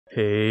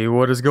Hey,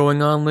 what is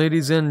going on,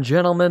 ladies and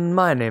gentlemen?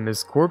 My name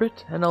is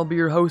Quarbit, and I'll be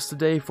your host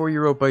today for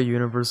Europa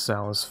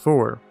Universalis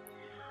 4.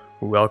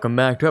 Welcome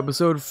back to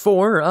episode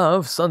 4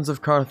 of Sons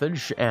of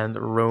Carthage and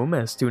Rome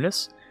as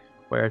Tunis,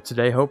 where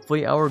today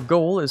hopefully our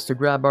goal is to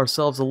grab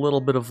ourselves a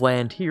little bit of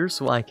land here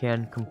so I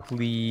can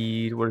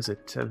complete,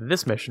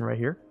 this mission right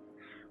here,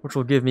 which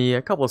will give me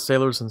a couple of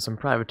sailors and some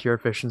privateer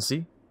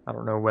efficiency. I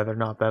don't know whether or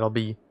not that'll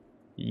be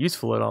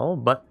useful at all,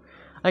 but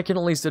I can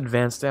at least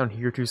advance down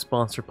here to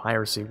sponsor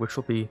piracy, which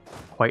will be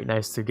quite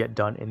nice to get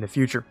done in the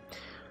future.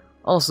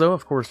 Also,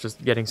 of course,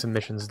 just getting some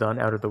missions done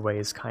out of the way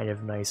is kind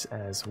of nice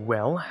as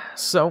well.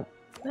 So,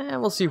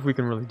 we'll see if we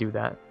can really do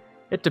that.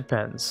 It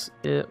depends.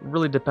 It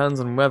really depends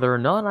on whether or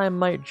not I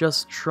might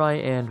just try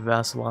and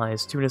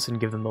vassalize Tunis and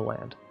give them the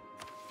land.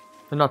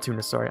 Not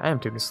Tunis, sorry. I am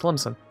Tunis.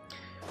 Slumson.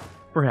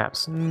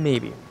 Perhaps.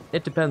 Maybe.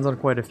 It depends on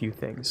quite a few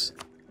things.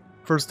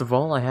 First of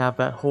all, I have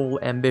that whole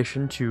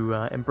ambition to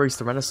embrace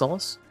the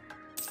Renaissance.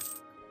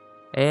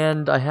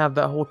 And I have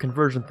that whole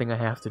conversion thing I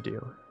have to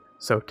do.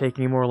 So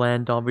taking more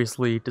land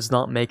obviously does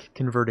not make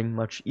converting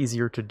much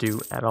easier to do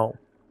at all.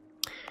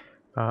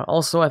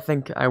 Also, I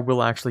think I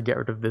will actually get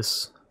rid of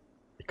this,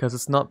 because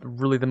it's not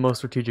really the most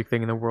strategic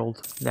thing in the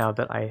world now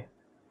that I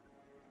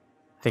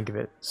think of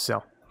it.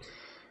 So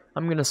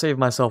I'm going to save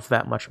myself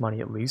that much money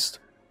at least.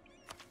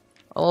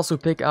 I'll also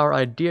pick our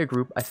idea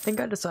group. I think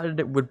I decided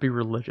it would be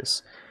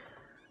religious.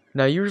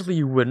 Now usually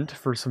you wouldn't,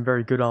 for some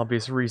very good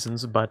obvious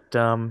reasons, but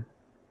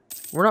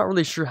we're not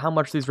really sure how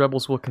much these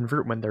rebels will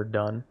convert when they're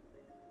done.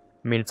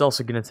 I mean, it's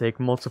also going to take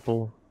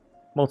multiple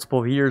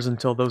years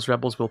until those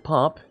rebels will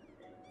pop.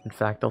 In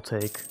fact, they'll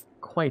take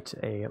quite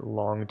a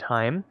long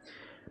time.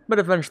 But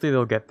eventually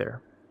they'll get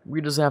there.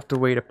 We just have to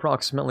wait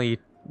approximately,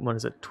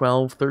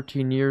 12,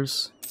 13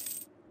 years?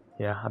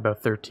 Yeah,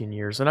 about 13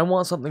 years. And I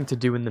want something to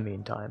do in the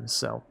meantime,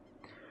 so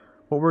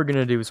what we're going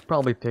to do is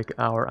probably pick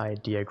our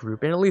idea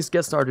group and at least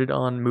get started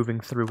on moving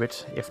through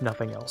it, if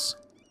nothing else.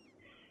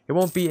 It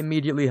won't be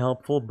immediately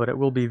helpful, but it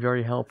will be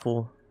very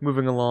helpful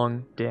moving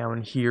along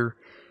down here.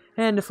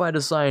 And if I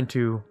decide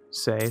to,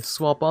 say,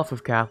 swap off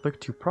of Catholic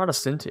to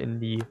Protestant in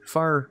the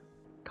far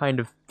kind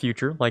of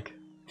future, like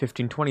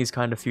 1520s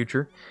kind of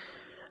future,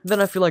 then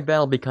I feel like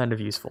that'll be kind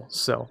of useful.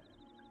 So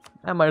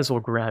I might as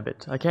well grab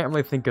it. I can't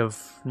really think of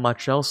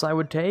much else I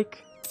would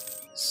take,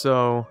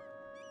 so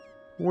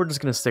we're just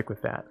going to stick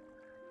with that.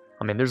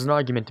 I mean, there's an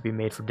argument to be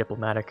made for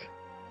diplomatic.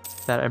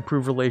 That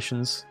improve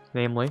relations,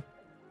 namely.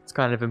 It's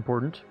kind of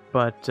important,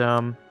 but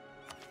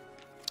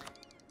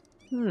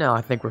no,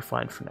 I think we're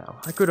fine for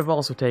now. I could have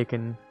also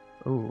taken...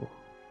 Ooh.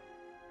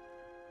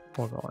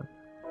 Hold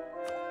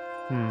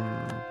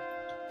on.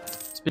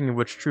 Speaking of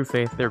which, True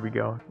Faith, there we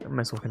go. I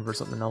might as well convert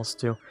something else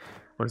too.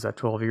 What is that,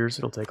 12 years?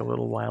 It'll take a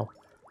little while.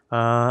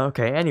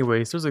 Okay,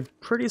 anyways, there's a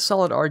pretty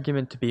solid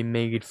argument to be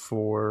made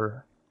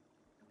for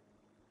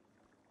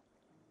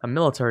a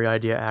military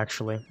idea,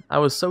 actually. I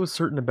was so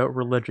certain about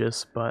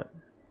religious, but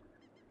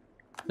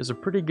there's a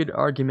pretty good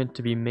argument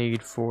to be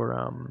made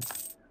for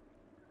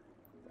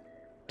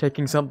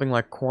taking something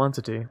like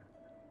quantity,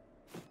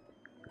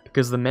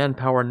 because the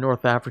manpower in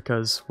North Africa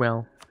is,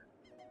 well,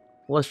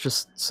 let's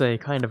just say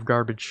kind of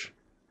garbage.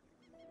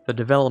 The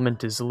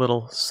development is a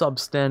little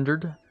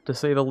substandard, to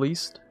say the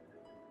least.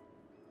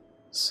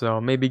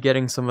 So maybe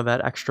getting some of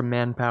that extra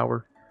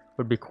manpower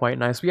would be quite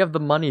nice. We have the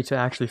money to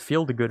actually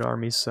field a good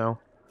army, so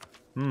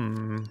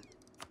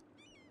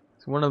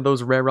it's one of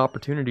those rare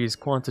opportunities.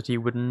 Quantity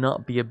would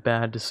not be a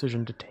bad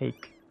decision to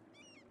take.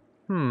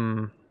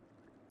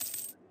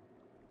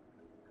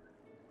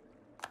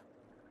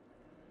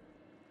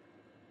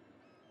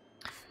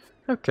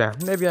 Okay,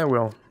 maybe I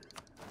will.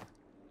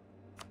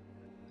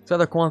 It's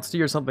either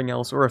quantity or something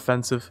else, or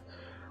offensive.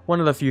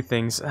 One of the few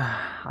things.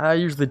 I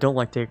usually don't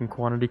like taking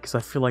quantity because I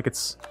feel like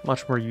it's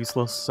much more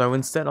useless, so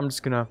instead I'm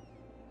just gonna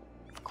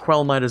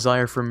quell my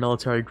desire for a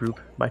military group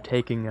by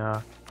taking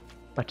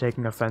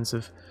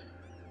offensive.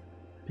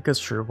 Because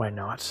sure, why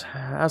not?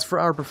 As for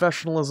our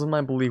professionalism,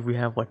 I believe we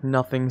have like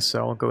nothing,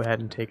 so I'll go ahead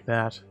and take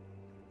that.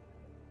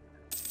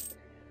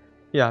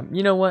 Yeah,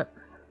 you know what?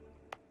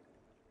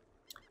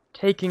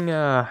 Taking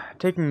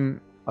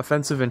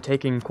offensive and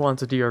taking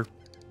quantity are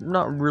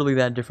not really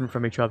that different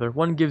from each other.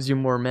 One gives you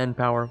more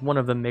manpower, one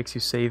of them makes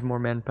you save more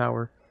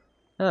manpower.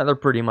 They're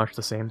pretty much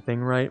the same thing,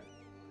 right?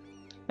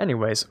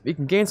 Anyways, we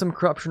can gain some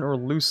corruption or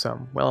lose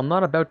some. Well, I'm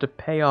not about to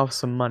pay off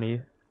some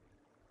money.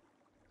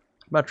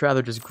 I'd much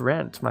rather just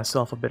grant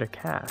myself a bit of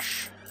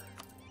cash.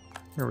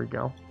 Here we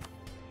go.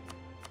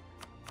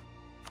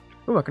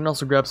 Oh, I can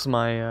also grab some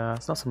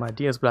it's not some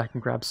ideas, but I can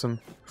grab some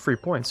free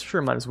points.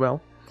 Sure, might as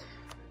well.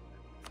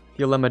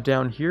 The lemma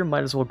down here,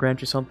 might as well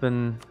grant you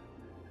something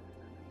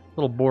a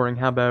little boring.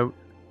 How about...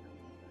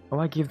 Oh,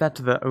 I gave that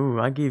to the... Oh,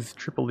 I gave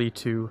Tripoli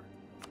to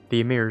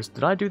the emirs.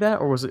 Did I do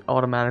that, or was it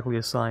automatically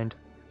assigned?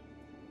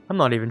 I'm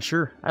not even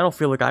sure. I don't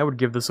feel like I would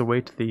give this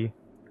away to the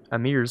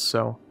emirs,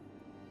 so...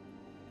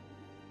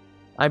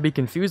 I'd be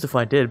confused if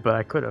I did, but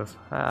I could have.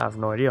 I have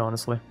no idea,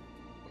 honestly.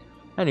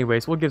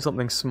 Anyways, we'll give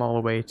something small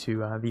away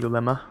to the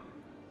ulema.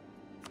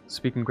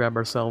 So we can grab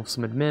ourselves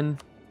some admin.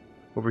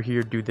 Over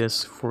here, do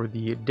this for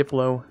the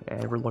Diplo,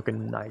 and we're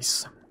looking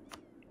nice.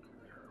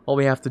 All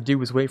we have to do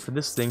is wait for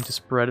this thing to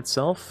spread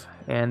itself,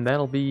 and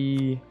that'll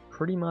be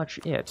pretty much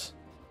it.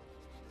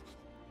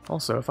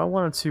 Also, if I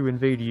wanted to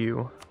invade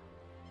you,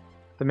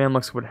 the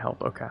Mamluks would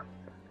help. Okay.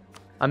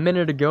 A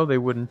minute ago they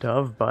wouldn't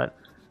have, but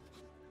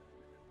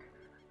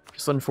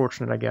just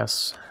unfortunate, I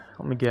guess.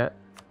 Let me get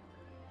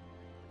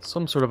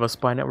some sort of a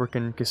spy network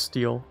in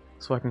Castile,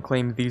 so I can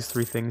claim these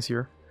 3 things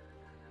here.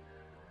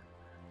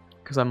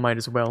 Because I might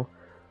as well.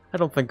 I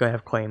don't think I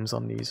have claims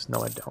on these.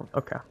 No, I don't.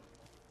 Okay.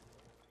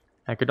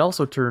 I could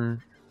also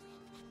turn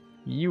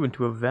you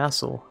into a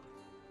vassal.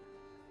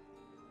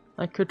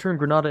 I could turn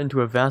Granada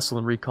into a vassal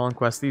and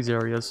reconquest these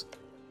areas.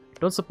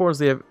 Don't suppose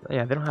they have...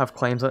 Yeah, they don't have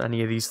claims on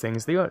any of these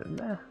things. They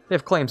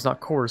have claims, not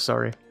cores,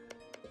 sorry.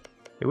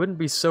 It wouldn't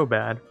be so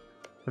bad.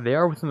 They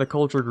are within the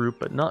culture group,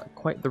 but not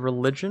quite the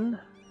religion?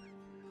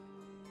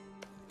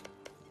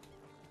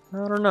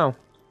 I don't know.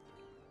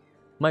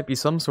 Might be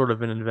some sort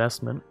of an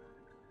investment.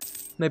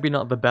 Maybe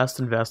not the best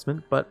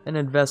investment, but an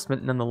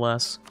investment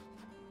nonetheless.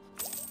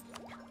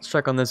 Let's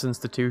check on this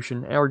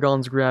institution.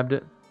 Aragon's grabbed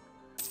it.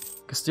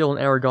 Castile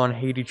and Aragon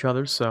hate each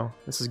other, so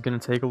this is going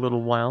to take a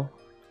little while.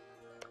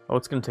 Oh,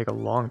 it's going to take a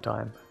long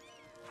time.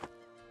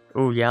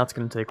 Oh, yeah, it's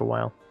going to take a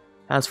while.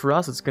 As for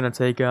us, it's going to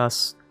take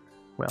us,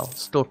 well,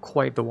 still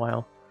quite the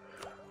while.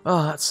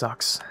 Oh, that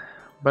sucks.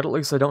 But at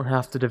least I don't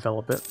have to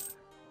develop it.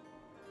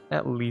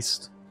 At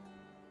least.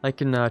 I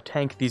can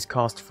tank these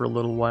costs for a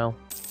little while.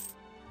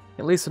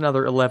 At least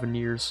another 11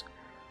 years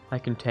I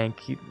can tank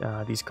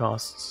these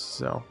costs,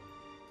 so...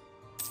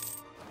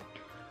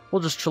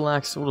 We'll just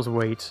chillax, we'll just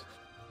wait.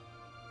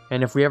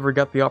 And if we ever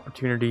get the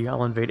opportunity,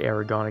 I'll invade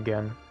Aragon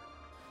again.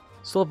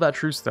 Still have that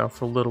truce, though,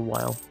 for a little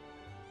while.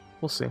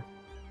 We'll see.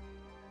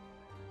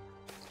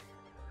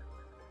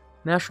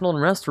 National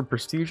unrest or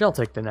prestige? I'll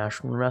take the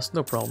national unrest,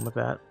 no problem with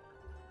that.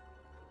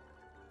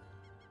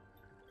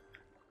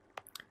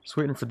 Just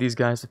waiting for these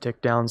guys to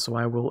tick down, so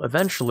I will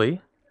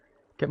eventually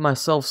get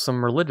myself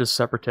some religious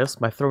separatists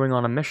by throwing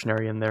on a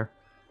missionary in there.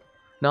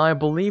 Now, I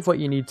believe what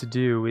you need to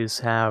do is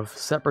have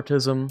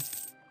separatism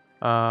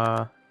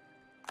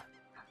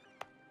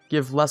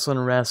give less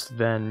unrest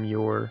than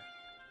your,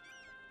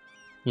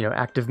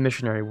 active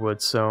missionary would.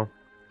 So,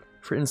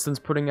 for instance,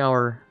 putting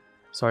our...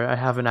 Sorry, I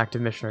have an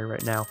active missionary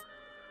right now.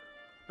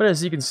 But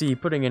as you can see,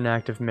 putting an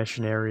active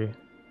missionary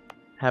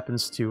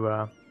happens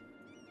to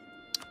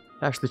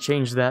actually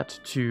change that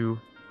to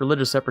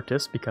religious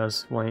separatist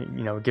because, well,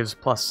 it gives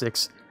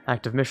 +6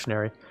 active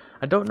missionary.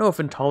 I don't know if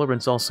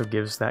intolerance also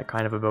gives that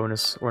kind of a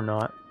bonus or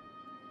not.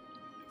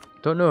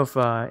 Don't know if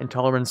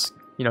intolerance,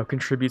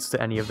 contributes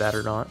to any of that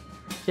or not.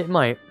 It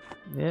might.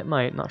 It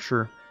might, not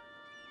sure.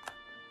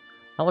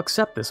 I'll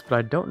accept this, but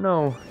I don't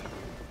know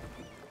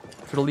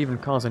if it'll even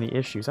cause any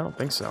issues. I don't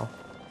think so.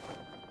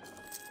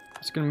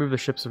 Just gonna move the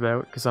ships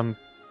about, because I'm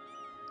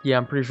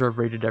pretty sure I've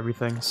raided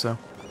everything, so...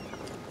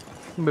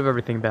 I'll move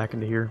everything back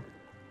into here.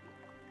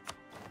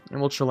 And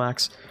we'll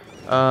chillax.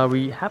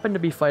 We happen to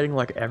be fighting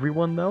like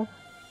everyone, though.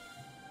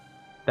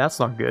 That's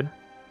not good.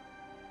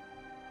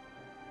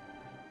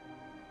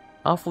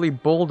 Awfully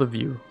bold of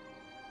you,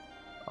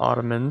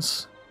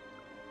 Ottomans.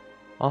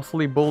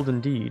 Awfully bold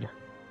indeed.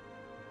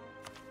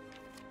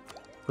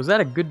 Was that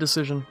a good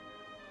decision?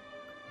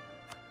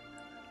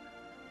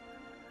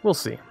 We'll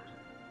see.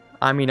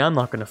 I mean, I'm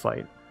not gonna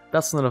fight.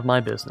 That's none of my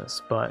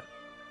business, but...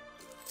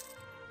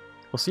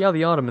 We'll see how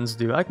the Ottomans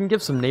do. I can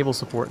give some naval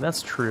support,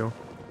 that's true.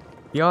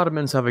 The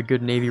Ottomans have a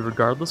good navy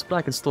regardless, but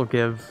I can still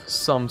give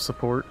some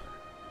support.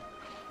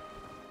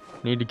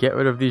 Need to get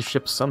rid of these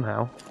ships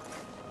somehow.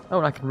 Oh,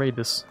 and I can raid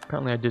this.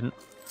 Apparently I didn't.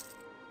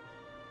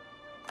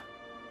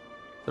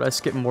 Did I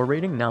skip more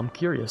raiding? Now I'm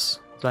curious.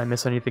 Did I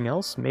miss anything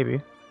else?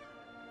 Maybe.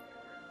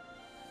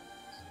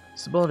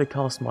 Stability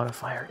cost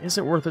modifier. Is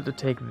it worth it to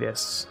take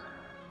this?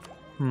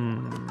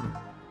 To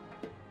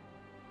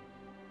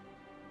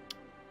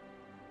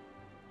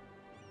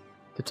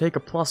take a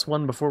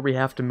 +1 before we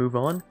have to move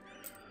on?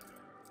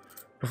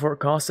 Before it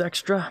costs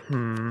extra?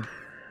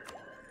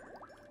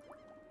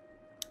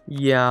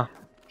 Yeah,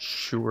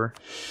 sure.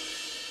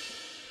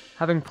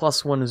 Having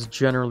 +1 is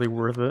generally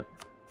worth it.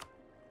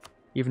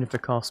 Even if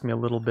it costs me a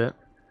little bit.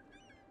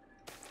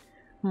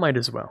 Might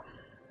as well.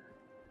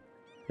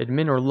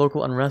 Admin or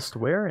local unrest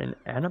where? In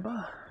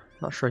Annaba?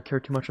 Not sure I care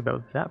too much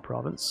about that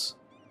province.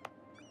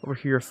 Over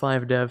here,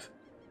 5 dev.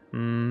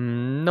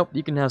 Nope,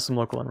 you can have some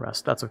local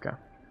unrest. That's okay.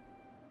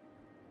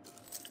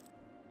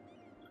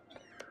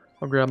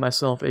 I'll grab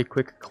myself a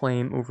quick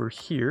claim over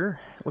here.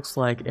 Looks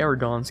like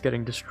Aragon's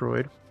getting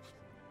destroyed.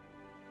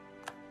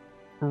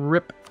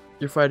 RIP.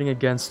 You're fighting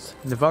against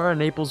Navarra,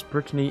 Naples,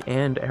 Brittany,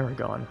 and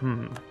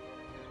Aragon.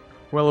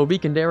 Well, a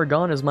weakened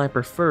Aragon is my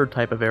preferred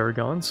type of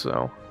Aragon,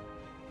 so...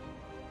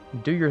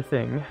 do your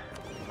thing.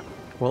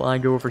 While I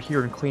go over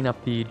here and clean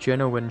up the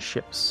Genoese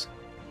ships,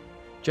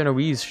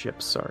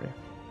 sorry.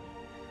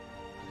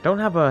 Don't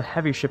have a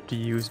heavy ship to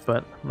use,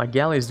 but my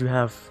galleys do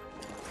have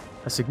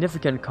a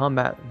significant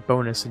combat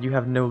bonus, and you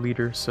have no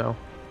leader, so...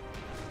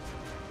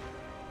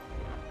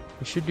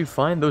 They should do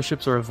fine. Those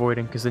ships are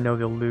avoiding because they know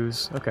they'll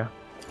lose. Okay.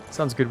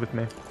 Sounds good with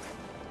me.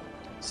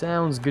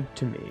 Sounds good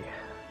to me.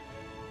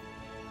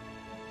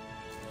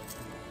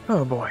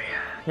 Oh boy.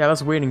 Yeah,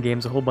 this waiting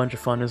game's a whole bunch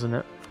of fun, isn't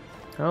it?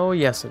 Oh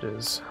yes it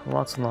is.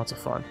 Lots and lots of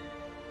fun.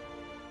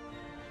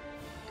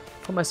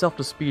 Put myself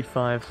to speed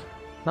 5.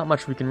 Not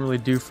much we can really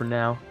do for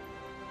now.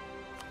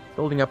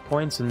 Building up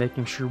points and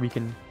making sure we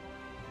can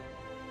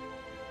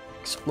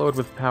explode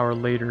with power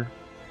later.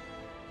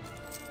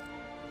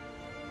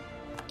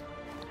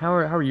 How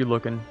are you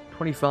looking?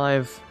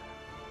 25.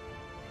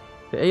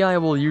 The AI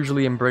will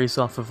usually embrace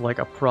off of like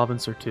a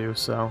province or two,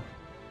 so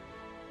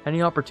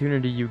any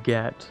opportunity you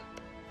get,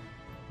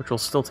 which will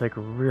still take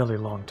a really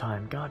long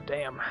time. God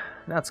damn,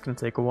 that's gonna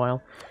take a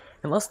while.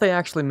 Unless they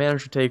actually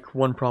manage to take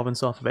one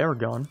province off of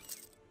Aragon.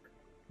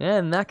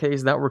 And in that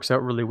case, that works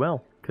out really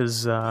well,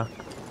 because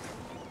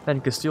then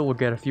Castile will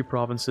get a few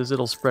provinces,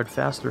 it'll spread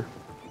faster.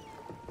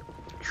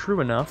 True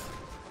enough.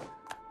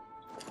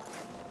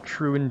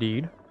 True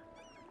indeed.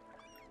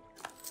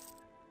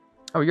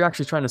 Oh, you're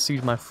actually trying to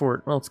siege my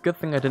fort. Well, it's a good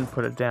thing I didn't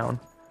put it down.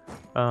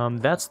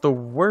 That's the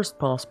worst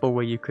possible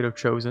way you could have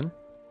chosen.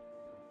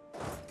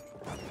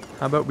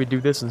 How about we do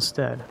this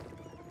instead?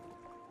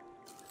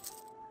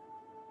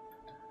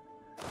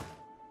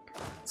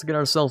 Let's get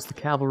ourselves the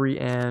cavalry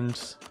and...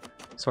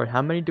 Sorry,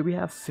 how many do we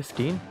have?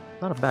 15?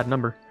 Not a bad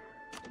number.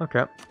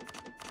 Okay.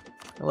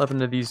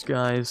 11 of these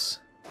guys.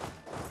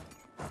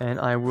 And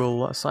I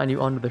will assign you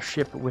onto the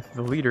ship with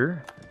the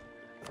leader.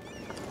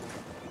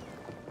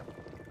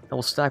 I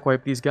will stack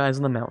wipe these guys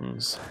in the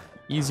mountains.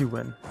 Easy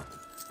win.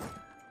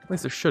 At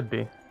least it should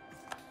be.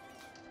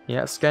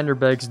 Yeah,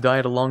 Skanderbeg's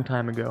died a long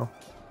time ago.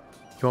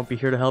 He won't be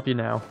here to help you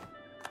now.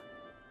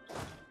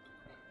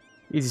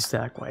 Easy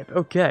stack wipe.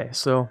 Okay,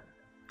 so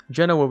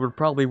Genoa would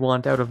probably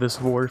want out of this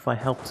war if I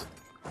helped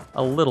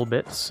a little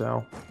bit,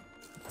 so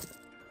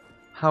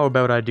how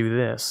about I do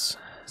this?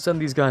 Send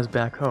these guys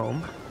back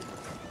home.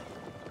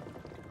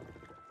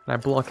 And I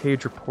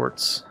blockade your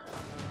ports.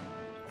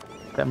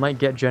 That might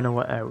get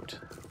Genoa out.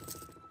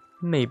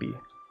 Maybe.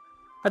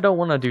 I don't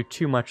want to do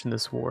too much in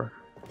this war.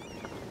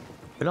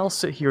 But I'll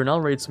sit here and I'll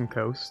raid some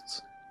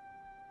coasts.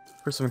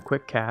 For some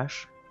quick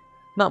cash.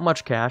 Not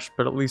much cash,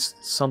 but at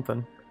least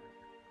something.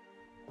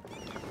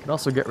 Can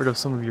also get rid of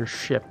some of your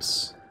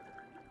ships.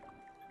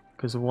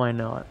 Because why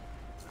not?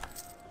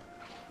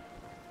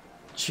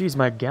 Jeez,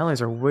 my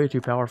galleys are way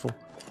too powerful.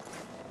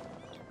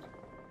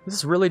 Is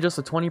this really just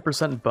a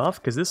 20%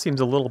 buff? Because this seems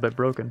a little bit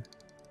broken.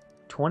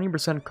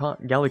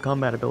 20% galley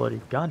combat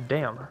ability. God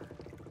damn.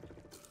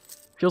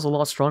 Feels a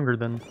lot stronger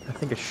than I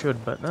think it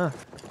should, but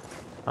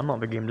I'm not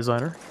the game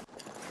designer.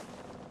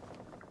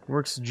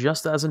 Works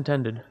just as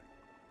intended.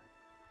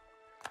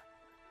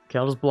 Okay,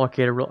 I'll just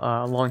blockade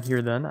along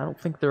here then. I don't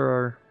think there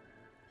are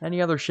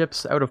any other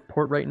ships out of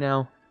port right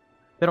now.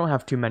 They don't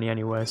have too many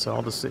anyway, so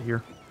I'll just sit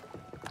here.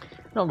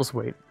 And I'll just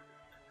wait.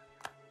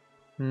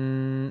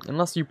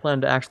 Unless you plan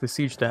to actually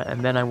siege that,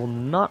 and then I will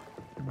not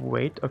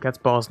wait. Okay, that's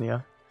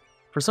Bosnia.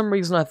 For some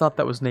reason I thought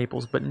that was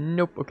Naples, but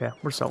nope. Okay,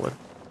 we're solid.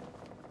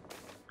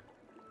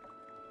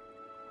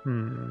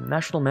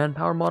 National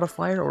manpower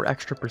modifier or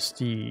extra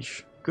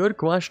prestige? Good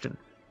question.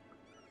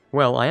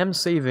 Well, I am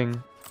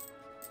saving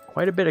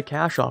quite a bit of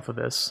cash off of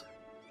this.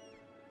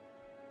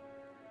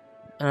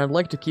 And I'd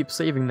like to keep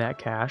saving that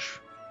cash.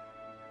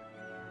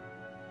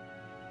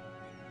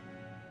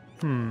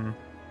 I'll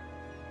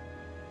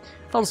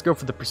just go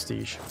for the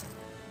prestige.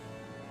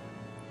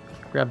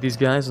 Grab these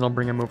guys and I'll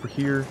bring them over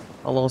here.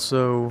 I'll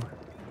also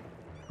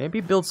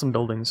maybe build some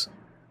buildings.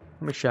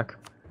 Let me check.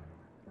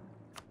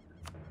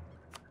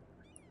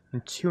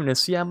 In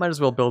Tunis, yeah, I might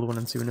as well build one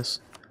in Tunis.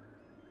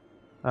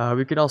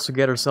 We could also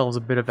get ourselves a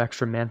bit of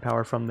extra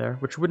manpower from there,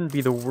 which wouldn't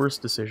be the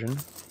worst decision.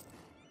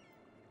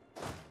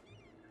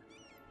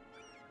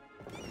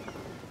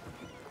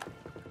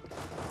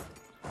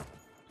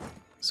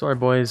 Sorry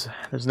boys,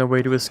 there's no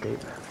way to escape.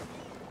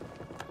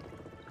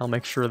 I'll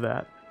make sure of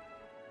that.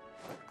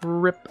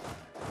 RIP.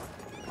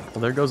 Well,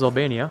 there goes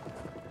Albania.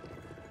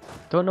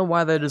 Don't know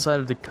why they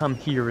decided to come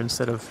here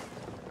instead of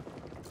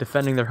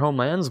defending their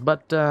homelands,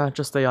 but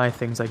just AI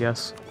things, I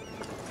guess.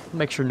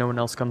 Make sure no one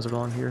else comes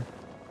along here.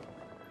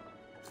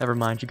 Never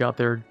mind, you got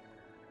there,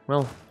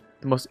 well,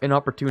 the most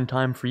inopportune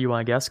time for you,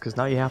 I guess, because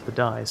now you have to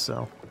die,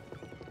 so.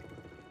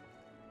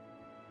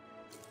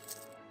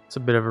 It's a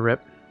bit of a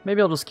rip.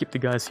 Maybe I'll just keep the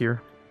guys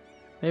here.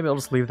 Maybe I'll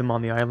just leave them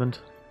on the island.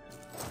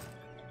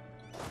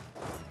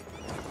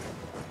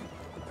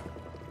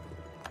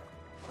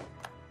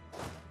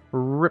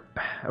 RIP.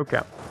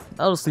 Okay.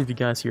 I'll just leave you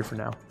guys here for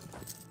now.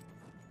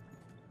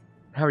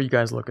 How are you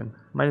guys looking?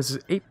 Minus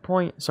 8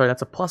 point... Sorry,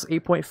 that's a plus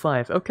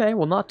 8.5. Okay,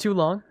 well not too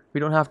long. We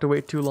don't have to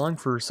wait too long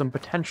for some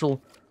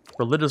potential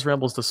religious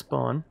rebels to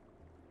spawn.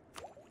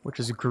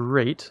 Which is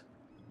great.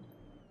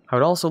 I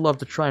would also love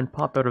to try and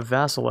pop out a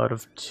vassal out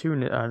of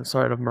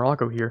out of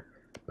Morocco here.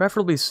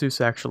 Preferably Sousse,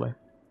 actually.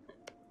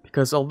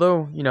 Because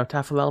although, you know,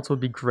 Tafilalta would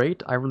be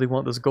great, I really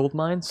want this gold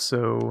mine,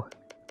 so...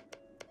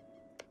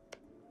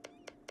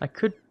 I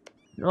could...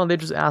 Well, they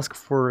just ask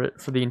for it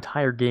for the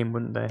entire game,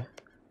 wouldn't they?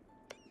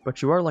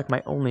 but you are like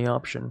my only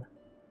option.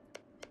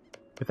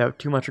 Without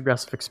too much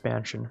aggressive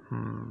expansion.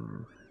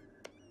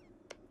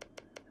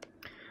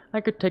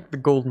 I could take the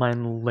gold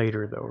mine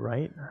later though,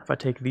 right? If I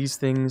take these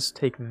things,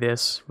 take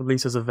this,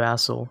 release as a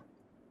vassal,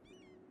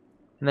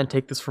 and then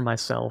take this for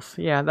myself.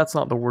 Yeah, that's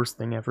not the worst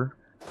thing ever.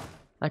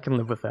 I can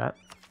live with that.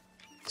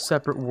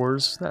 Separate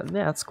wars, yeah,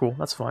 that's cool,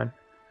 that's fine.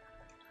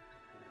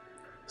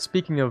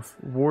 Speaking of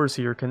wars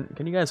here, can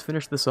you guys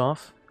finish this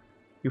off?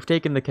 You've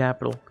taken the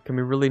capital. Can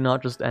we really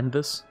not just end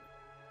this?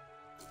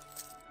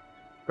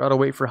 Gotta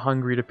wait for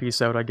Hungary to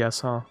peace out, I guess,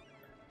 huh?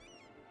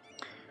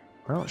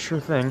 Well, sure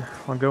thing.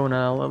 I'll go and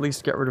I'll at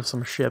least get rid of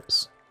some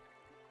ships.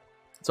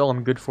 That's all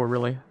I'm good for,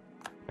 really.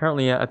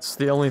 Apparently, yeah, it's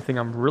the only thing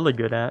I'm really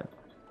good at.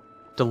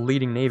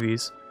 Deleting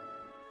navies.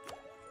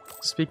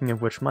 Speaking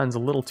of which, mine's a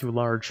little too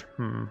large.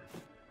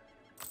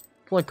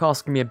 It's only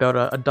costing me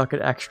about a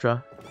ducat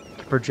extra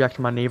to project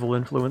my naval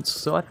influence,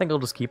 so I think I'll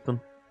just keep them.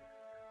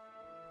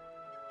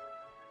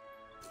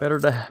 Better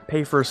to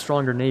pay for a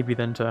stronger navy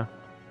than to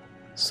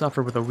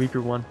suffer with a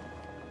weaker one.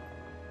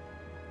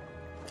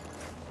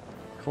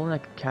 If only I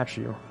could catch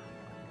you.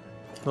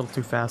 A little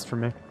too fast for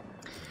me.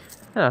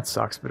 Yeah, that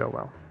sucks, but oh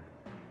well.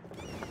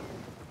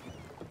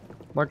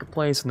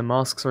 Marketplace and the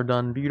mosques are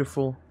done.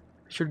 Beautiful.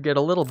 Should get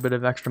a little bit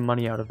of extra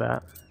money out of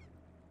that.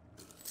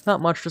 Not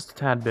much, just a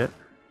tad bit.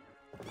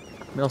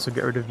 Let me also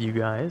get rid of you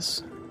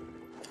guys.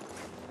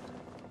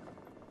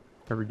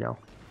 There we go.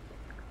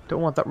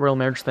 Don't want that royal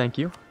marriage, thank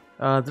you.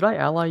 Did I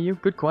ally you?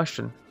 Good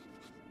question.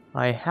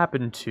 I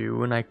happened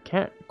to, and I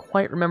can't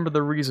quite remember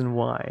the reason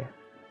why.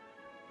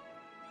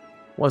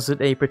 Was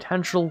it a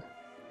potential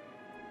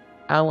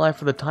ally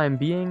for the time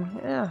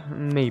being?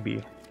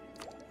 Maybe.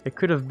 It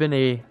could have been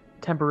a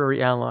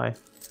temporary ally.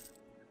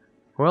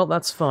 Well,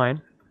 that's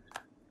fine.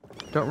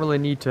 Don't really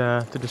need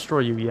to destroy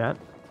you yet.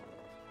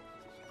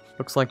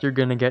 Looks like you're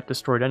gonna get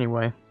destroyed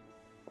anyway.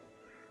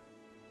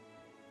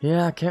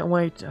 Yeah, I can't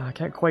wait. I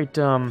can't quite,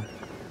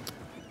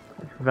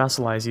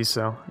 vassalize you,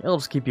 so I'll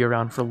just keep you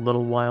around for a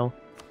little while.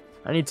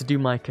 I need to do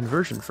my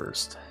conversion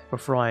first,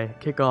 before I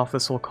kick off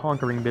this whole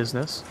conquering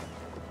business.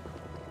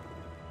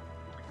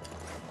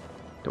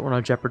 Don't want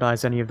to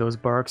jeopardize any of those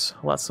barks.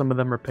 I'll let some of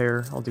them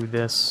repair. I'll do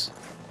this.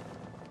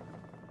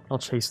 I'll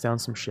chase down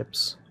some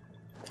ships.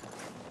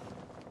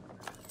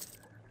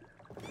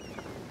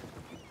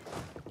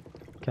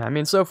 Okay, I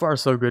mean, so far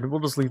so good. We'll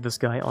just leave this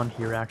guy on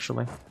here,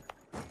 actually.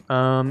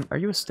 Are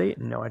you a state?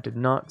 No, I did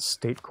not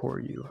state core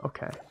you.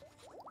 Okay.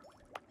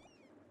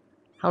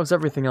 How's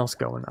everything else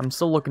going? I'm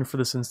still looking for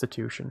this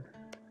institution.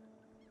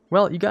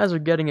 Well, you guys are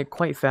getting it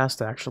quite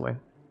fast, actually.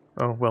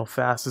 Oh, well,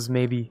 fast is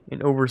maybe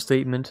an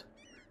overstatement.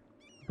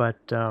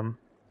 But,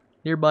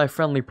 nearby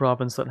friendly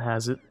province that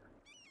has it.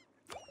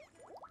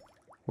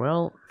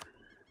 Well,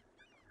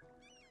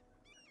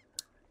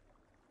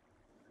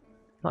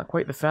 not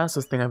quite the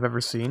fastest thing I've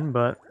ever seen,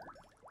 but,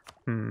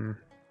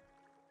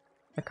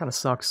 that kind of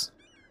sucks.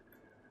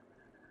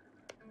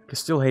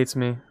 Castile hates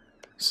me,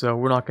 so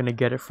we're not going to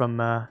get it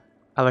from,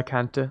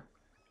 Alicante.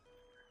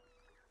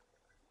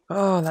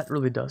 Oh, that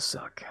really does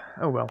suck.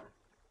 Oh well.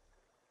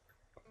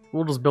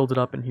 We'll just build it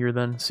up in here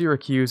then.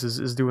 Syracuse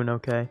is doing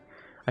okay.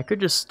 I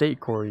could just state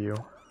core you.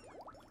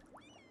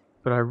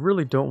 But I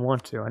really don't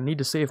want to. I need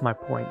to save my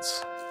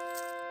points.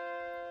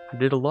 I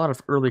did a lot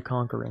of early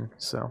conquering,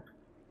 so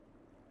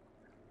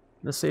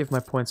let's save my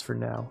points for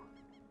now.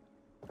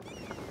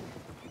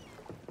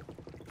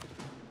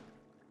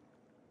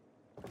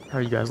 How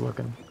are you guys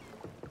looking?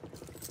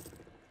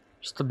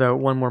 Just about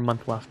one more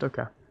month left.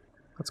 Okay.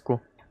 That's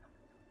cool.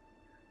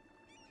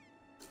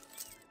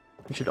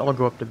 We should all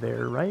go up to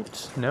there,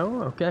 right?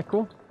 No? Okay,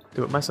 cool.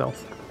 Do it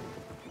myself.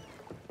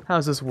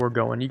 How's this war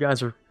going? You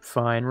guys are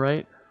fine,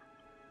 right?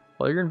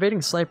 Well, you're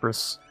invading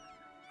Cyprus.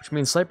 Which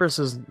means Cyprus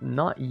is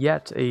not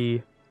yet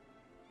a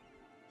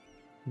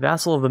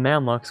vassal of the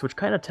Mamluks, which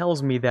kind of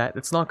tells me that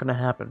it's not going to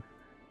happen.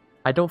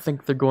 I don't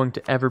think they're going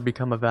to ever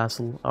become a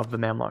vassal of the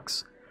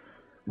Mamluks.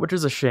 Which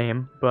is a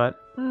shame, but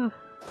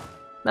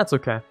that's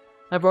okay.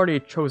 I've already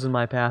chosen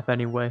my path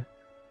anyway.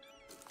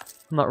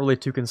 I'm not really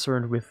too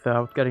concerned with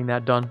getting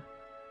that done.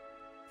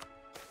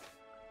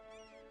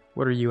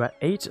 What are you at?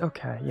 8?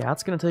 Okay, yeah,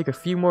 it's gonna take a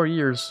few more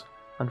years,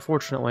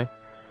 unfortunately.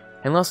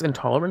 Unless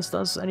Intolerance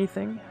does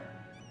anything.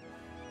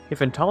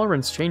 If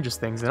Intolerance changes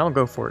things, then I'll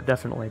go for it,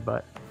 definitely,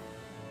 but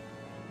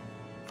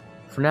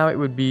for now it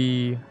would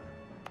be...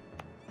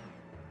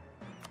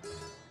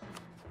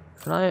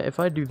 If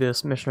I do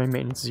this, missionary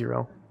maintenance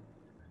 0.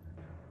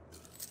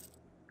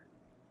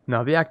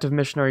 No, the active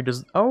missionary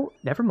does... Oh,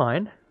 never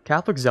mind.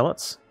 Catholic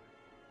zealots.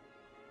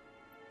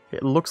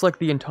 It looks like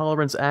the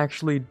intolerance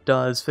actually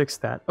does fix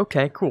that.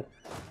 Okay, cool.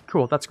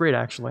 Cool, that's great,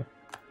 actually.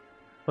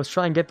 Let's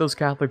try and get those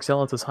Catholic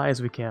zealots as high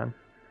as we can.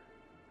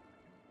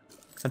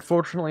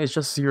 Unfortunately, it's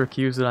just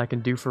Syracuse that I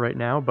can do for right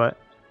now, but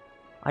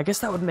I guess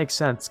that would make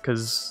sense,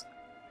 because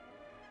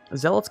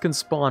zealots can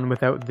spawn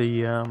without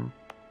the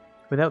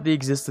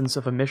existence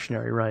of a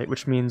missionary, right?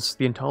 Which means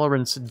the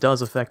intolerance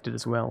does affect it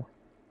as well.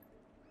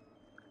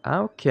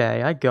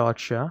 Okay, I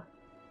gotcha.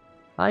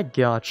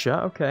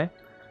 Okay.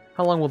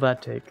 How long will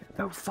that take?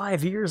 About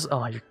 5 years?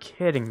 Oh, you're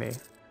kidding me.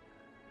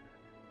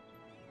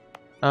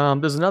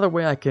 There's another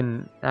way I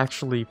can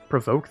actually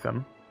provoke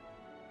them.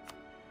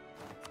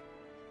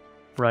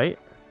 Right?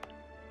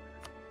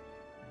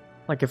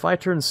 Like, if I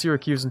turn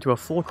Syracuse into a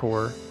full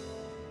core,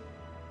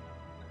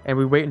 and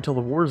we wait until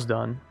the war's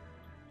done,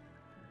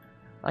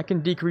 I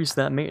can decrease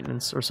that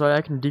maintenance, or sorry,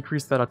 I can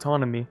decrease that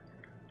autonomy,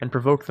 and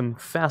provoke them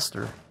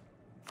faster.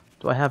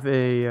 Do I have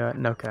a,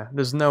 no, okay,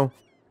 there's no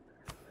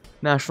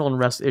national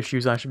unrest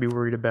issues I should be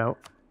worried about.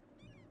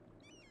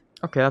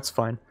 Okay, that's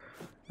fine.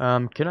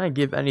 Can I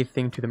give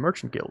anything to the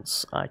merchant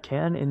guilds? I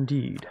can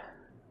indeed.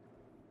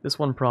 This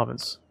one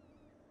province.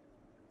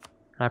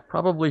 I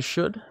probably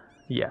should,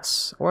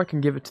 yes. Or I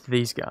can give it to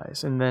these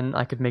guys, and then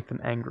I could make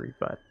them angry,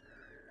 but...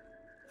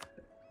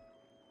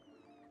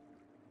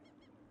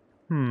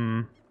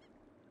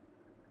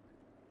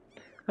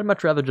 I'd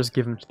much rather just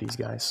give them to these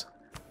guys.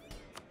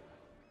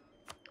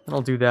 And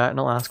I'll do that, and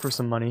I'll ask for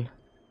some money.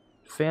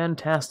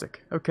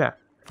 Fantastic. Okay.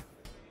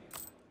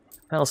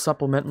 That'll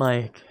supplement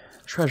my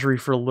treasury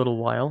for a little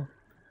while.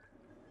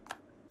 I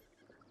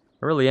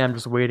really am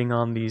just waiting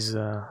on these,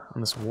 on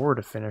this war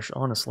to finish,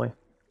 honestly.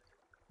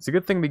 It's a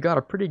good thing we got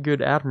a pretty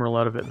good admiral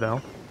out of it,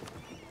 though.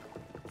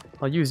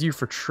 I'll use you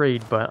for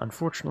trade, but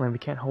unfortunately we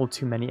can't hold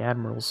too many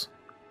admirals.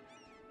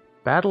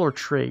 Battle or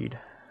trade?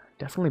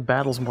 Definitely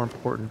battle's more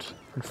important.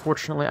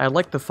 Unfortunately, I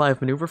like the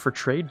 5 maneuver for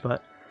trade,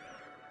 but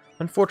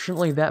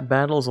unfortunately that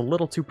battle is a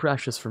little too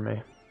precious for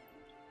me.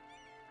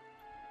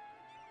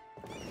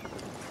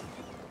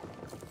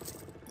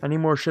 Any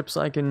more ships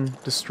I can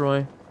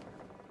destroy?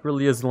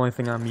 Really is the only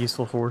thing I'm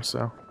useful for,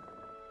 so...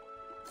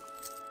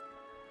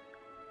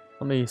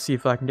 Let me see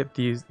if I can get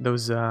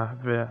those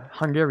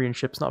Hungarian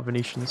ships, not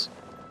Venetians.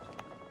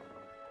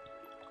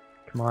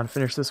 Come on,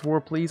 finish this war,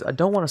 please. I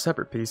don't want a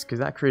separate peace, because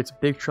that creates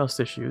big trust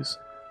issues.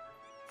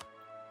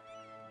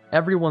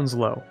 Everyone's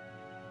low.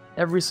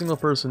 Every single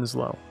person is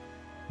low.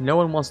 No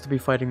one wants to be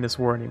fighting this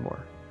war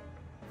anymore.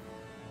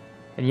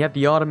 And yet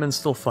the Ottomans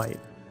still fight.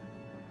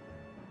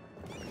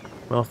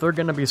 Well, if they're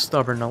gonna be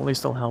stubborn, at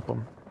least I'll help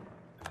them.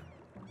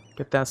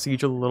 Get that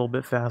siege a little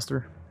bit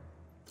faster.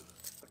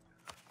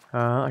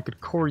 I could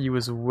core you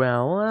as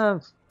well. I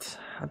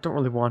don't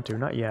really want to,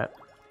 not yet.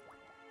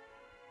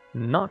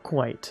 Not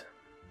quite.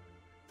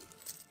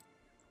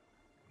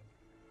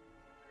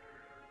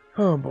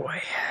 Oh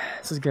boy,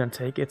 this is gonna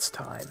take its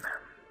time.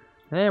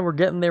 And we're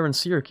getting there in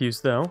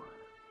Syracuse, though.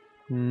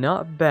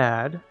 Not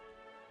bad.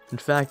 In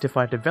fact, if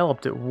I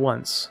developed it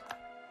once,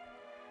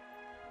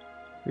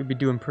 we'd be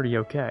doing pretty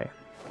okay.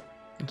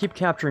 And keep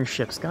capturing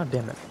ships, god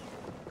damn it.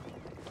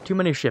 Too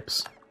many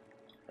ships.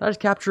 Did I just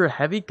capture a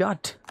heavy?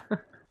 God.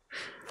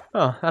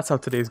 Oh, that's how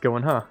today's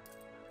going, huh?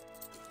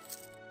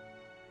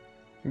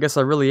 I guess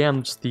I really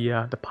am just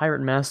the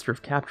pirate master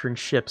of capturing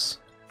ships.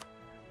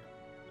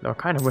 Though I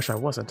kind of wish I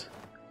wasn't.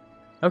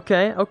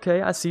 Okay,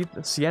 okay, I see.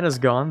 Sienna's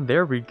gone.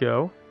 There we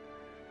go.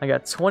 I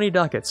got 20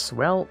 ducats.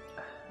 Well,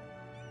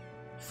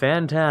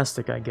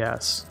 fantastic, I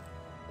guess.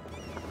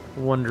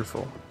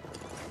 Wonderful.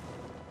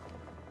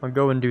 I'll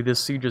go and do this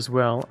siege as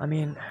well. I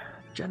mean,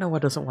 Genoa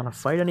doesn't want to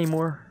fight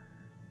anymore.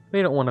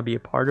 They don't want to be a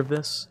part of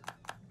this.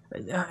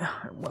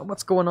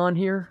 What's going on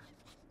here?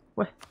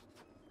 What?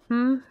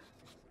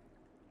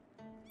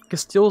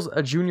 Castile's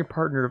a junior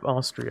partner of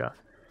Austria.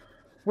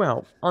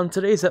 Well, on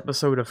today's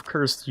episode of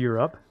Cursed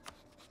Europe,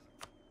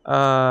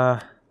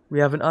 we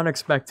have an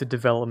unexpected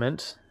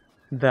development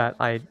that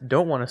I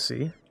don't want to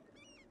see.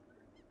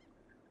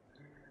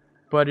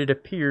 But it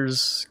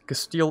appears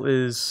Castile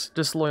is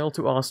disloyal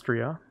to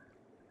Austria,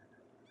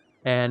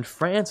 and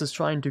France is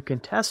trying to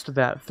contest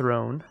that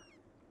throne,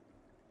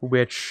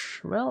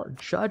 which, well,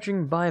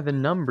 judging by the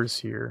numbers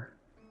here,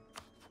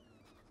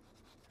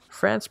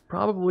 France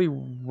probably...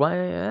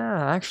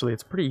 actually,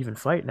 it's a pretty even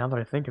fight now that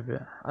I think of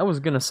it. I was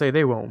gonna say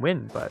they won't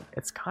win, but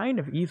it's kind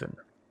of even.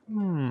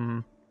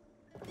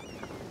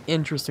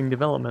 Interesting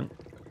development.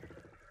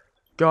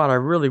 God, I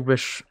really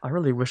wish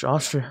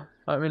Austria...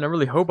 I mean, I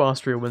really hope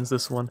Austria wins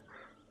this one.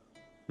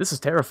 This is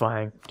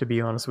terrifying, to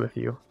be honest with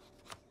you.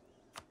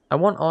 I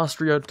want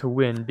Austria to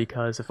win,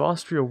 because if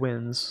Austria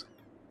wins,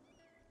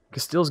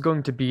 Castile's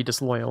going to be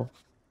disloyal.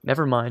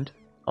 Never mind.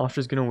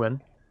 Austria's gonna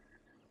win.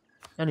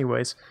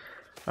 Anyways,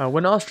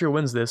 when Austria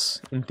wins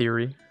this, in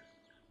theory,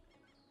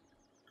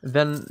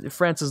 then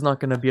France is not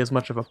gonna be as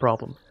much of a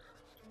problem.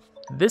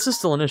 This is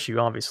still an issue,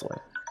 obviously.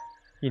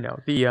 You know,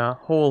 the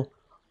whole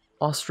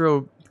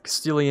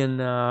Austro-Castilian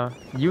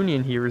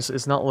union here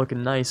is not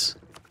looking nice,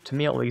 to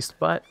me at least,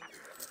 but,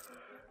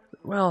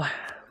 well,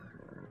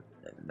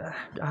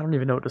 I don't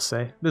even know what to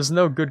say. There's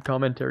no good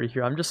commentary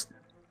here, this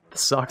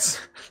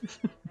sucks.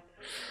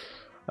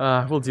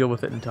 We'll deal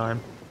with it in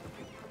time.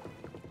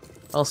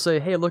 I'll say,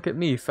 hey, look at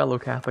me, fellow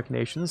Catholic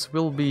nations.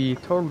 We'll be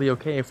totally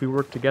okay if we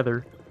work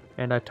together,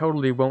 and I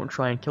totally won't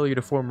try and kill you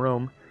to form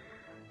Rome.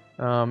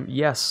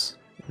 Yes,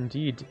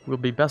 indeed, we'll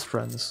be best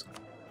friends.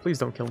 Please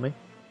don't kill me.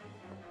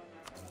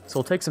 So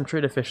I'll take some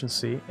trade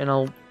efficiency, and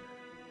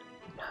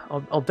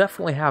I'll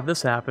definitely have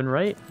this happen,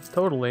 right?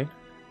 Totally.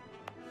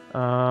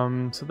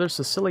 So there's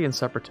Sicilian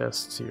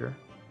separatists here,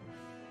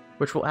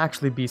 which will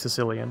actually be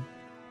Sicilian.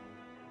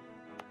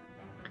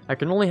 I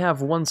can only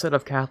have one set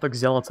of Catholic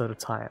zealots at a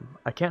time.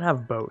 I can't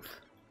have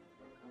both.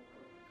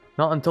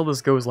 Not until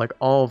this goes, like,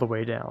 all the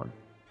way down.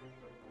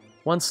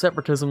 Once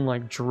separatism,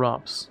 like,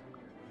 drops,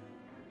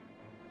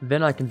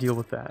 then I can deal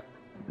with that.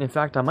 In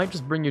fact, I might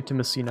just bring you to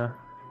Messina.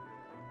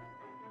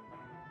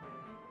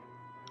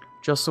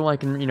 Just so I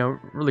can, you know,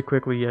 really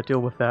quickly deal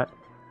with that.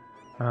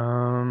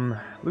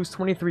 Lose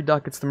 23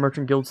 ducats, the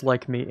merchant guilds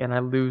like me, and I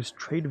lose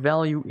trade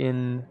value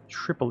in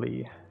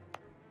Tripoli.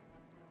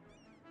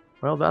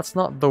 Well, that's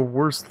not the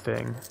worst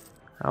thing.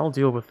 I'll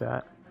deal with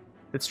that.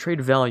 It's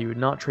trade value,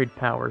 not trade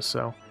power,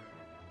 so...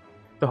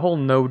 the whole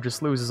node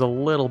just loses a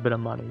little bit of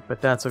money,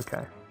 but that's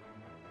okay.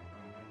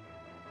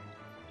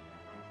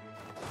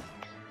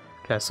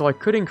 Okay, so I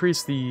could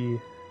increase the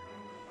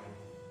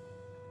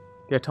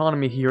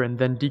autonomy here and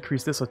then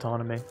decrease this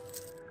autonomy.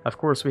 Of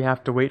course, we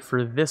have to wait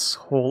for this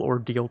whole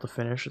ordeal to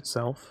finish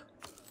itself.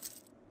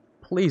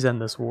 Please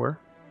end this war.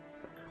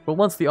 But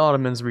once the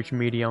Ottomans reach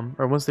medium,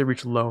 or once they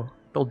reach low,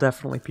 they'll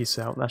definitely peace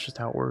out. That's just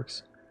how it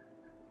works.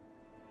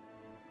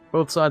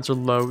 Both sides are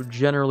low.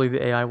 Generally,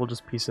 the AI will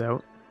just peace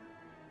out.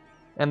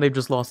 And they've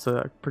just lost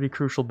a pretty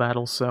crucial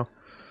battle, so...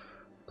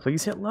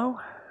 please hit low?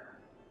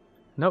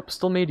 Nope,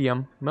 still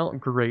medium. Well,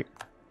 great.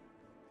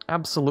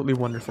 Absolutely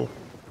wonderful.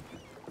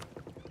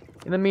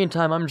 In the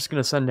meantime, I'm just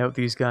going to send out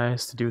these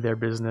guys to do their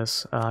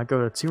business.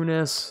 Go to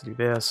Tunis, do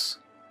this.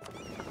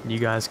 And you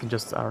guys can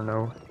just, I don't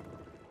know,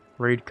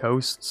 raid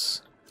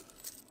coasts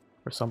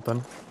or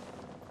something.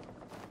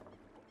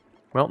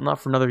 Well, not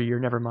for another year,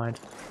 never mind.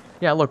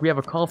 Yeah, look, we have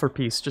a call for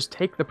peace. Just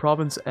take the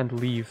province and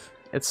leave.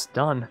 It's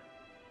done.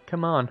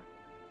 Come on.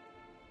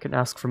 Can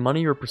ask for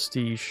money or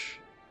prestige.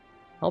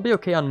 I'll be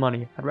okay on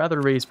money. I'd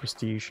rather raise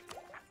prestige.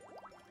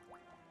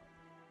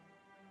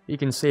 You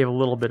can save a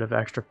little bit of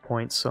extra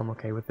points, so I'm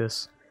okay with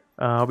this.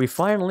 We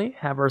finally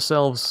have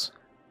ourselves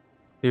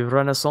the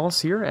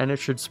Renaissance here, and it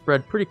should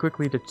spread pretty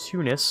quickly to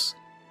Tunis.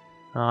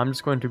 I'm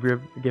just going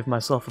to give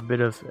myself a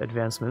bit of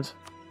advancement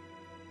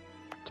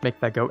to make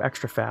that go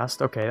extra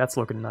fast. Okay, that's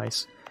looking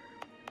nice.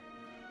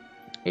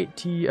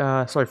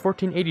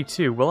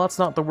 1482. Well, that's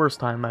not the worst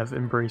time I've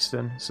embraced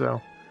in,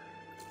 so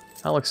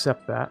I'll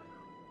accept that.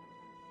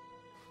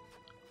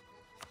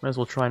 Might as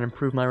well try and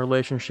improve my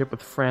relationship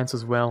with France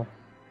as well.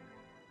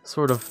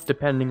 Sort of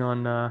depending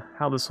on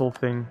how this whole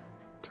thing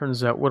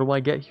turns out. What do I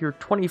get here?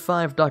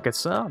 25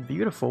 ducats. Ah,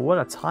 beautiful. What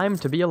a time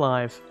to be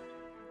alive.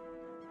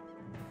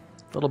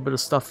 A little bit of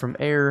stuff from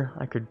air.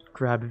 I could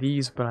grab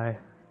these, but I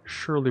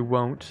surely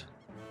won't.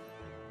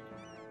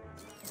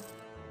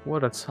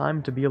 What a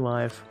time to be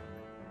alive.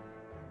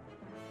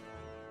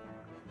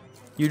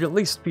 You'd at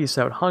least peace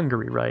out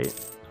Hungary, right?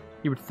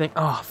 You would think,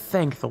 oh,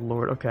 thank the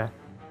Lord. Okay.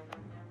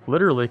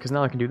 Literally, because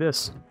now I can do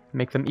this.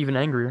 Make them even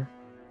angrier.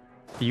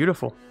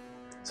 Beautiful.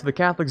 So the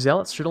Catholic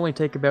Zealots should only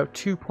take about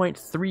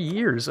 2.3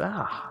 years.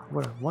 Ah,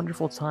 what a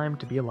wonderful time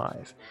to be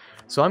alive.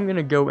 So I'm going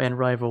to go and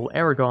rival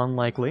Aragon,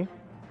 likely.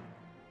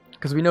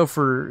 Because we know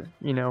for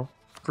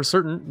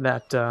certain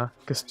that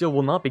Castile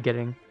will not be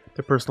getting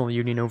the personal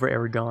union over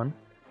Aragon.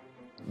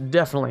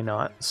 Definitely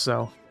not,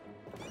 so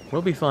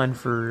we'll be fine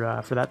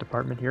for that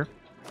department here.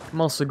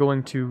 I'm also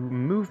going to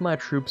move my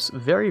troops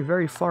very,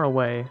 very far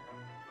away.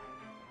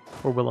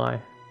 Or will I?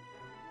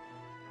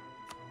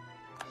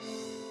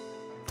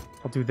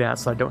 I'll do that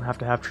so I don't have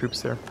to have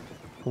troops there.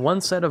 One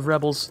set of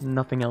rebels,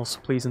 nothing else,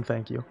 please and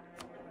thank you.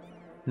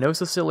 No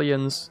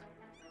Sicilians.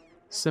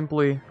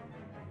 Simply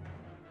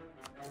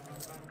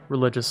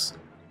religious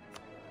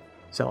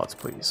zealots,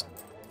 please.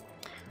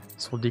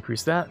 So we'll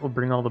decrease that. We'll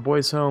bring all the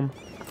boys home.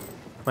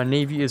 My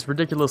navy is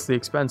ridiculously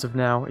expensive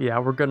now. Yeah,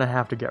 we're gonna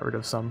have to get rid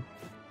of some.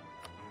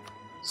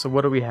 So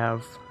what do we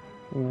have?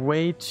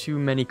 Way too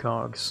many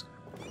cogs.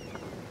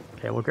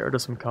 Okay, we'll get rid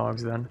of some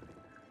cogs then.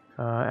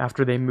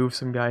 After they move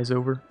some guys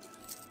over.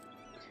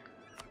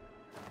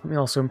 Let me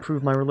also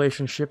improve my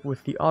relationship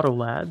with the Otto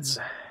lads.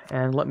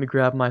 And let me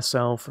grab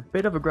myself a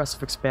bit of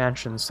aggressive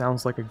expansion.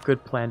 Sounds like a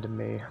good plan to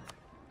me.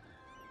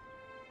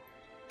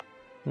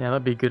 Yeah,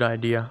 that'd be a good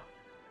idea.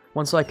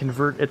 Once I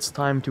convert, it's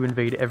time to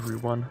invade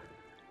everyone.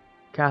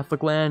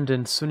 Catholic land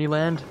and Sunni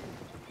land,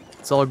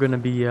 it's all going to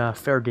be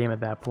fair game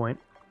at that point.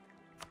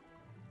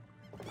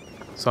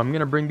 So I'm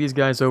going to bring these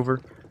guys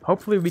over.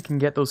 Hopefully we can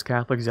get those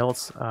Catholic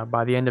zealots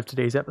by the end of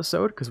today's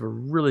episode, because we're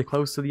really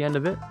close to the end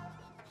of it.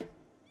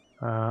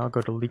 I'll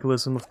go to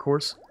legalism, of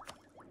course.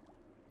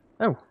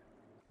 Oh,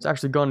 it's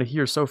actually gone to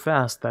here so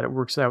fast that it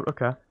works out.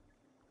 Okay.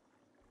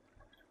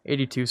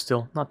 82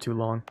 still, not too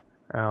long.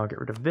 I'll get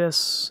rid of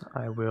this.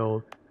 I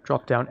will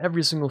drop down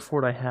every single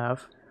fort I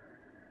have.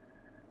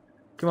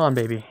 Come on,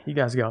 baby. You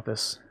guys got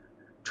this.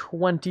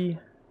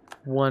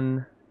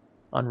 21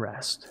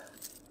 unrest.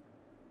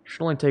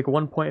 Should only take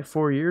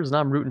 1.4 years, and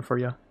I'm rooting for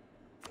you.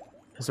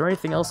 Is there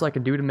anything else I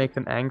can do to make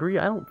them angry?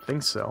 I don't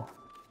think so.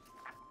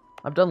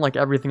 I've done, like,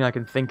 everything I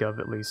can think of,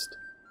 at least.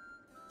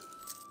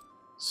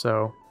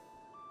 So,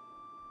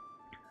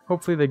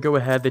 hopefully they go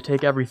ahead, they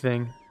take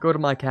everything, go to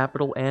my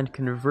capital, and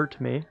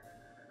convert me.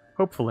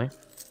 Hopefully.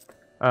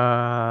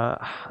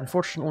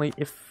 Unfortunately,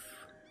 if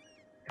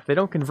they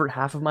don't convert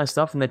half of my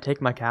stuff and they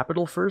take my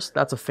capital first,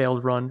 that's a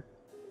failed run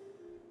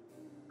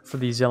for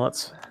these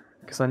zealots,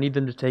 because I need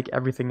them to take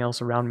everything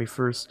else around me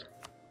first.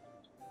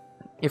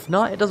 If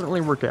not, it doesn't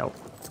really work out.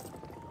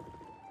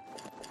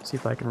 See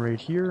if I can raid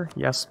here.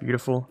 Yes,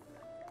 beautiful.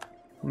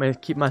 I'm going to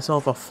keep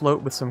myself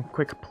afloat with some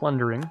quick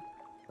plundering,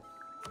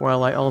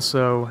 while I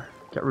also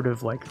get rid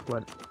of, like,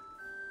 what,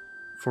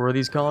 4 of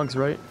these cogs,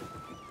 right?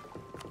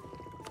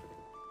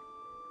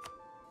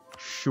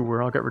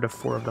 Sure, I'll get rid of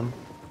 4 of them.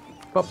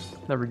 Oh,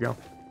 there we go.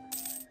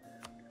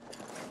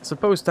 I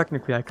suppose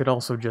technically I could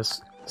also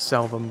just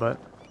sell them, but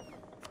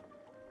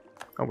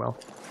oh well.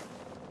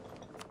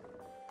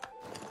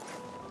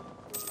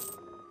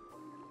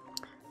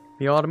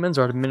 The Ottomans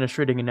are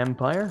administrating an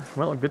empire.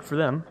 Well, good for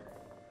them.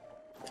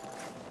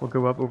 We'll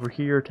go up over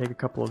here, take a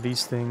couple of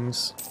these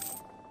things.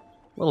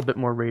 A little bit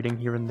more raiding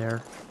here and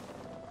there.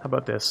 How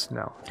about this?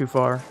 No, too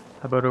far.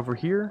 How about over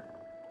here?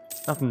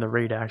 Nothing to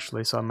raid,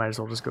 actually, so I might as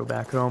well just go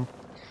back home.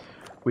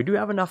 We do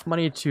have enough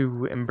money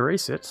to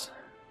embrace it.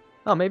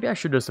 Oh, maybe I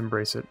should just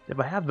embrace it.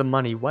 If I have the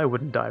money, why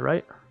wouldn't I,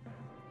 right?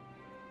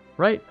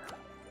 Right?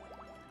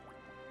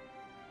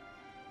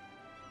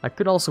 I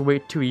could also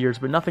wait 2 years,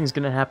 but nothing's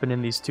gonna happen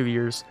in these 2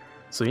 years.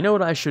 So you know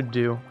what I should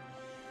do?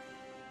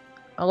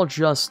 I'll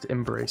just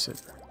embrace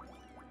it.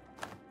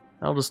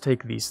 I'll just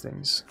take these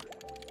things.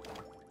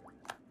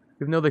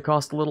 Even though they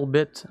cost a little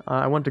bit,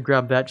 I want to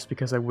grab that just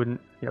because I wouldn't,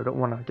 don't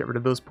want to get rid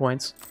of those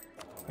points.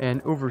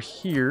 And over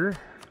here...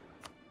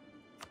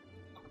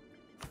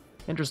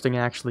 Interesting,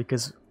 actually,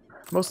 because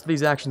most of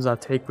these actions I'll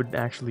take would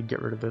actually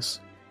get rid of this.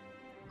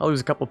 I'll lose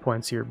a couple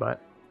points here,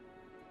 but...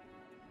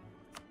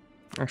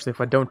 Actually,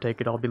 if I don't take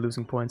it, I'll be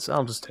losing points.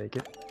 I'll just take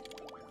it.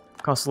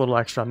 Costs a little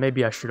extra.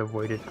 Maybe I should have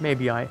waited.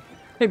 Maybe I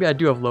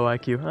do have low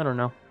IQ. I don't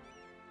know.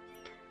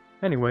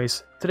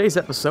 Anyways, today's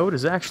episode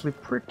is actually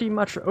pretty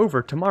much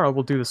over. Tomorrow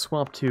we'll do the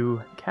swap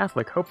to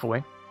Catholic,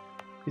 hopefully.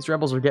 These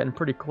rebels are getting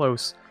pretty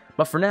close.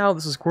 But for now,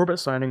 this is Quarbit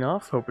signing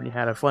off. Hoping you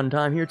had a fun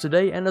time here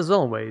today, and as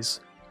always...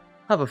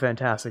 Have a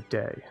fantastic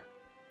day.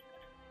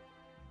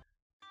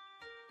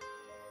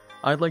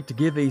 I'd like to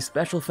give a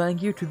special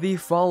thank you to the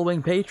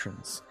following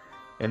patrons.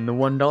 In the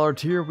 $1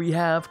 tier we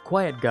have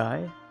Quiet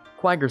Guy,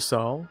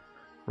 Quaggersol,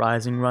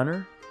 Rising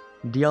Runner,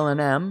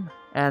 DLNM,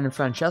 and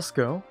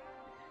Francesco.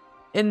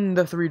 In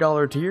the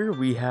 $3 tier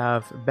we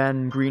have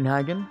Ben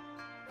Greenhagen.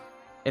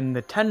 In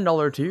the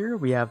 $10 tier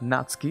we have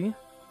Natsuki.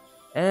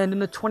 And in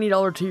the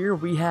 $20 tier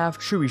we have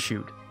Chewy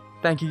Shoot.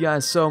 Thank you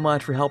guys so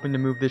much for helping to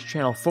move this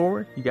channel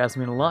forward. You guys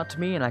mean a lot to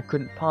me, and I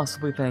couldn't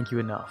possibly thank you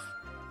enough.